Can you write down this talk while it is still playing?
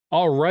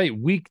All right,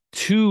 week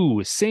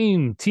 2,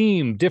 same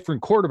team,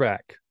 different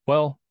quarterback.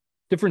 Well,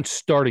 different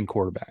starting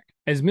quarterback.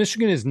 As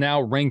Michigan is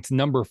now ranked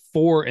number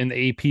 4 in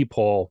the AP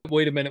poll.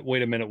 Wait a minute.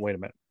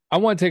 I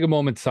want to take a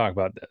moment to talk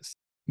about this.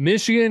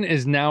 Michigan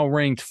is now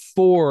ranked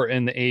 4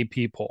 in the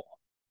AP poll.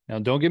 Now,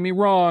 don't get me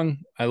wrong.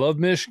 I love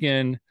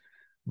Michigan,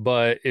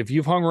 but if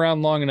you've hung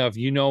around long enough,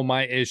 you know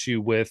my issue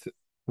with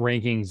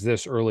rankings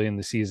this early in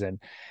the season.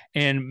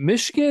 And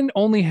Michigan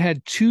only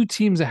had 2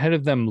 teams ahead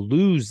of them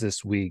lose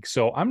this week.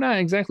 So I'm not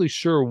exactly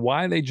sure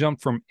why they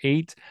jumped from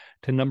 8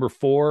 to number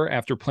 4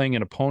 after playing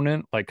an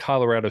opponent like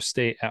Colorado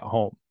State at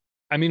home.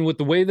 I mean, with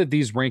the way that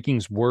these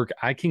rankings work,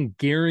 I can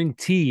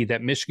guarantee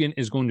that Michigan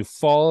is going to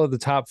fall of the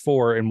top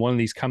 4 in one of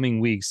these coming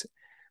weeks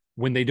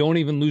when they don't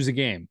even lose a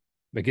game,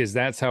 because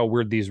that's how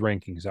weird these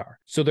rankings are.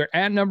 So they're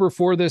at number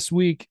 4 this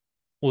week.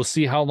 We'll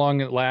see how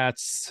long it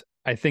lasts.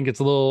 I think it's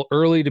a little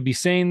early to be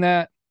saying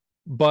that,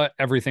 but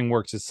everything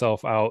works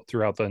itself out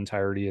throughout the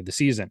entirety of the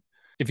season.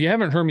 If you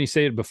haven't heard me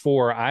say it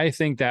before, I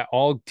think that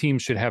all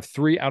teams should have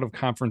 3 out of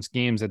conference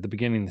games at the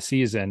beginning of the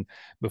season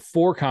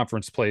before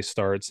conference play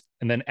starts.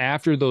 And then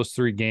after those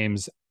 3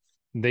 games,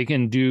 they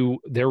can do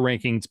their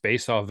rankings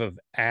based off of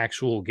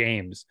actual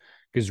games,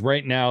 because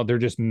right now they're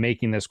just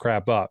making this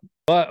crap up.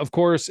 But of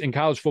course, in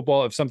college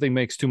football, if something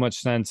makes too much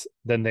sense,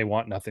 then they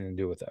want nothing to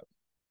do with it.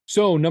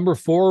 So number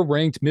 4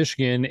 ranked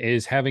Michigan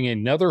is having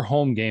another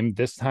home game,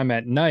 this time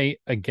at night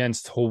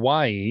against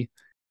Hawaii.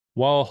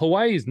 While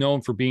Hawaii is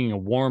known for being a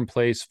warm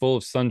place full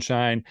of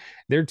sunshine,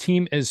 their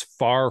team is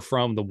far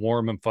from the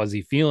warm and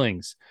fuzzy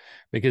feelings,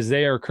 because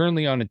they are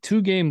currently on a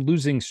 2-game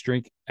losing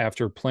streak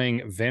after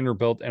playing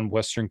Vanderbilt and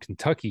Western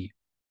Kentucky.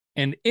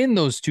 And in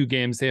those 2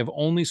 games, they have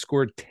only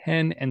scored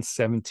 10 and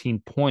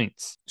 17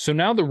 points. So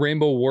now the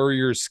Rainbow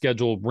Warriors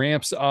schedule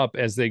ramps up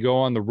as they go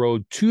on the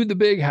road to the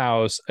Big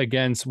House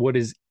against what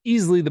is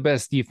easily the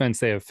best defense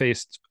they have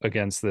faced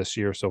against this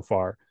year so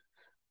far.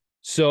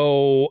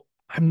 So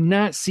I'm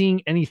not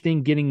seeing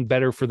anything getting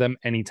better for them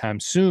anytime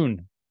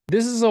soon.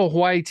 This is a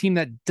Hawaii team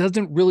that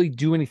doesn't really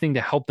do anything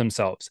to help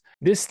themselves.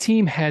 This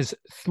team has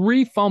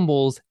 3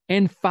 fumbles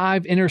and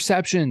 5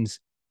 interceptions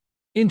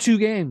in 2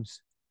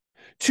 games.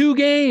 2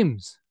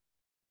 games.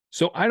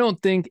 So I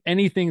don't think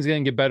anything's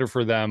going to get better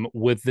for them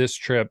with this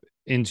trip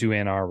into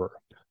Ann Arbor.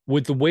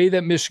 With the way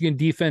that Michigan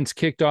defense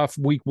kicked off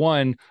week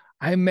 1,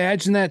 I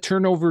imagine that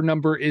turnover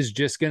number is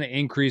just going to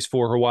increase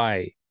for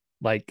Hawaii,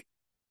 like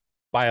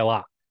by a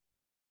lot.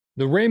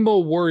 The Rainbow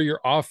Warrior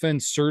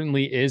offense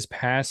certainly is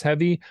pass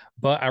heavy,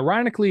 but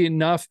ironically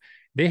enough,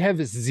 they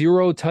have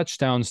 0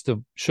 touchdowns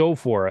to show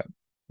for it.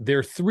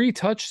 Their 3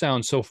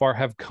 touchdowns so far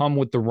have come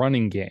with the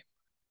running game.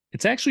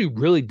 It's actually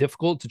really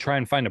difficult to try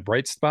and find a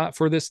bright spot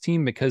for this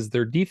team because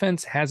their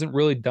defense hasn't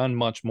really done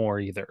much more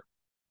either.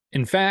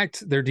 In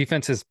fact, their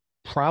defense has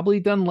probably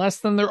done less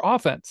than their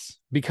offense,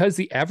 because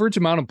the average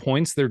amount of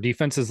points their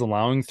defense is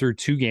allowing through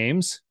 2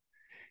 games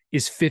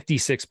is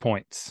 56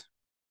 points.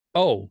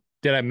 Oh,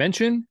 did I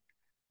mention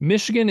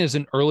Michigan is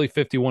an early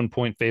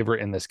 51-point favorite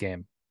in this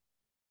game?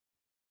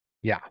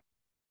 Yeah.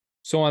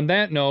 So on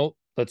that note,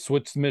 let's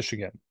switch to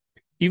Michigan.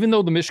 Even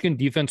though the Michigan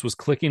defense was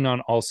clicking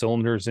on all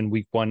cylinders in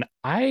week 1,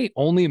 I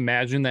only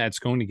imagine that it's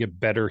going to get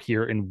better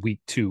here in week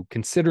 2,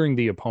 considering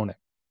the opponent.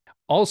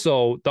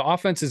 Also, the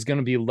offense is going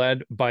to be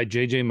led by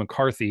J.J.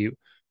 McCarthy,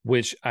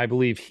 which I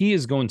believe he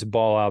is going to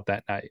ball out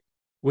that night.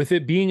 With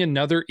it being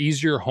another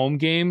easier home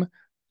game,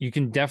 you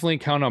can definitely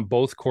count on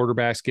both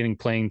quarterbacks getting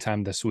playing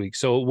time this week.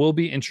 So it will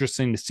be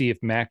interesting to see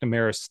if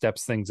McNamara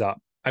steps things up.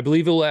 I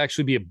believe it will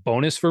actually be a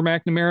bonus for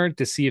McNamara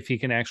to see if he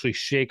can actually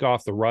shake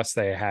off the rust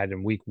they had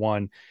in week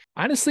 1.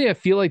 Honestly, I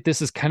feel like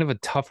this is kind of a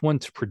tough one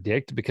to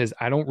predict, because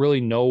I don't really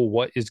know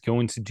what is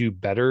going to do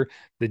better,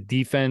 the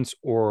defense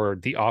or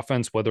the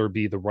offense, whether it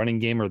be the running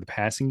game or the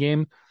passing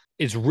game.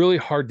 It's really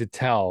hard to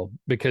tell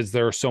because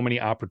there are so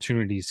many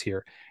opportunities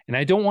here. And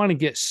I don't want to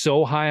get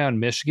so high on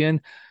Michigan,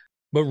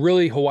 but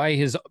really, Hawaii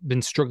has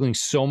been struggling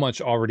so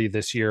much already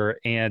this year,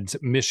 and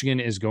Michigan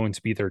is going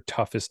to be their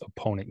toughest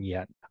opponent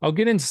yet. I'll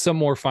get into some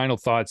more final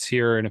thoughts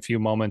here in a few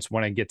moments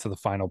when I get to the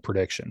final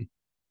prediction.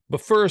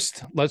 But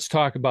first, let's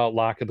talk about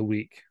Lock of the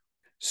Week.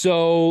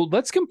 So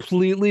let's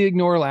completely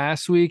ignore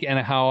last week and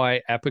how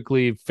I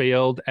epically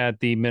failed at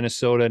the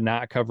Minnesota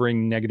not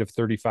covering negative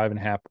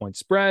 35.5-point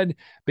spread,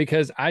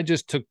 because I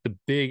just took the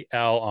big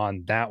L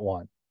on that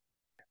one.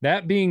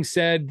 That being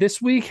said,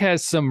 this week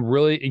has some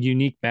really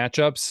unique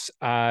matchups.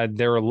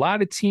 There are a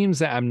lot of teams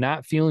that I'm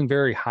not feeling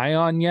very high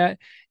on yet.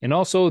 And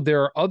also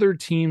there are other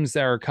teams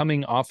that are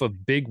coming off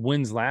of big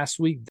wins last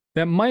week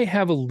that might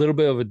have a little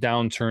bit of a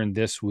downturn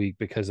this week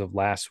because of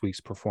last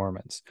week's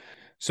performance.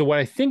 So what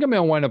I think I'm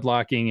going to wind up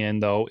locking in,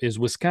 though, is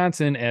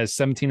Wisconsin as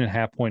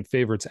 17.5-point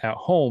favorites at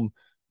home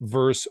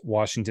versus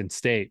Washington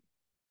State.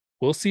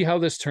 We'll see how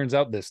this turns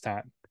out this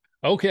time.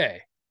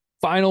 Okay,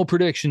 final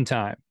prediction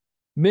time.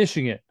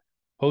 Michigan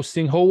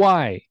hosting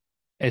Hawaii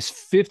as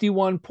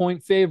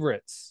 51-point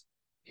favorites.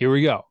 Here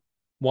we go.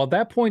 While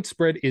that point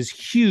spread is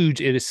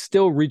huge, it is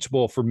still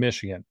reachable for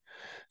Michigan.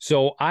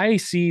 So I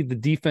see the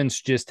defense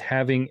just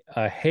having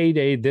a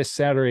heyday this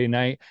Saturday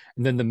night,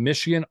 and then the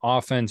Michigan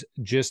offense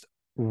just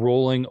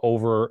rolling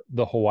over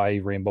the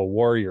Hawaii Rainbow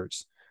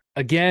Warriors.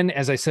 Again,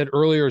 as I said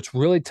earlier, it's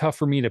really tough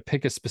for me to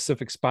pick a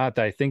specific spot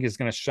that I think is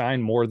going to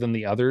shine more than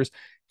the others.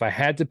 If I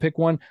had to pick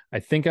one, I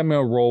think I'm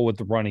going to roll with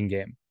the running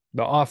game.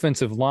 The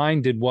offensive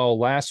line did well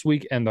last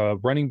week, and the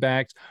running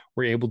backs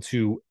were able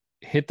to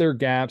hit their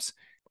gaps.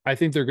 I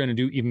think they're going to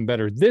do even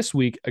better this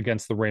week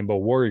against the Rainbow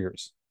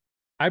Warriors.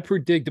 I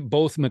predict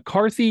both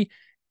McCarthy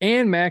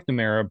and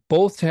McNamara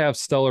both to have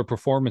stellar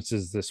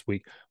performances this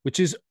week, which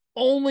is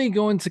only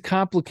going to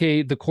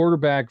complicate the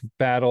quarterback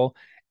battle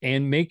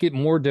and make it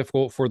more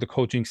difficult for the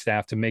coaching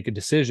staff to make a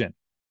decision.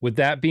 With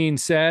that being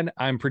said,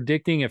 I'm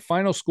predicting a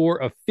final score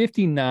of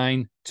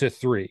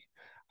 59-3.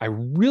 I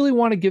really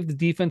want to give the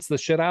defense the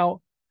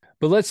shutout,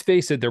 but let's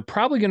face it, they're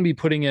probably going to be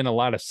putting in a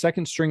lot of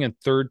second string and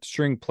third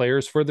string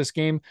players for this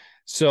game.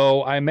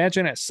 So I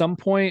imagine at some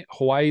point,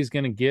 Hawaii is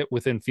going to get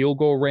within field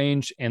goal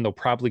range, and they'll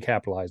probably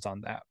capitalize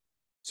on that.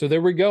 So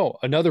there we go.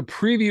 Another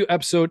preview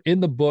episode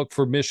in the book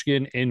for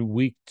Michigan in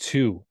week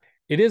 2.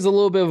 It is a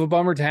little bit of a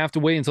bummer to have to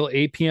wait until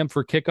 8 p.m.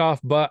 for kickoff,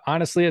 but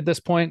honestly, at this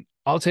point,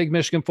 I'll take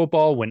Michigan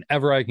football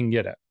whenever I can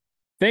get it.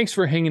 Thanks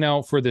for hanging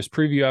out for this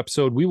preview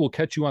episode. We will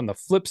catch you on the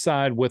flip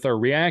side with our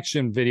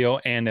reaction video.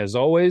 And as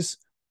always,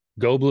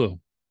 go blue.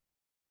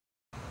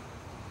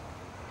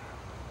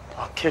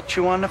 I'll catch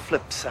you on the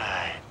flip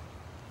side.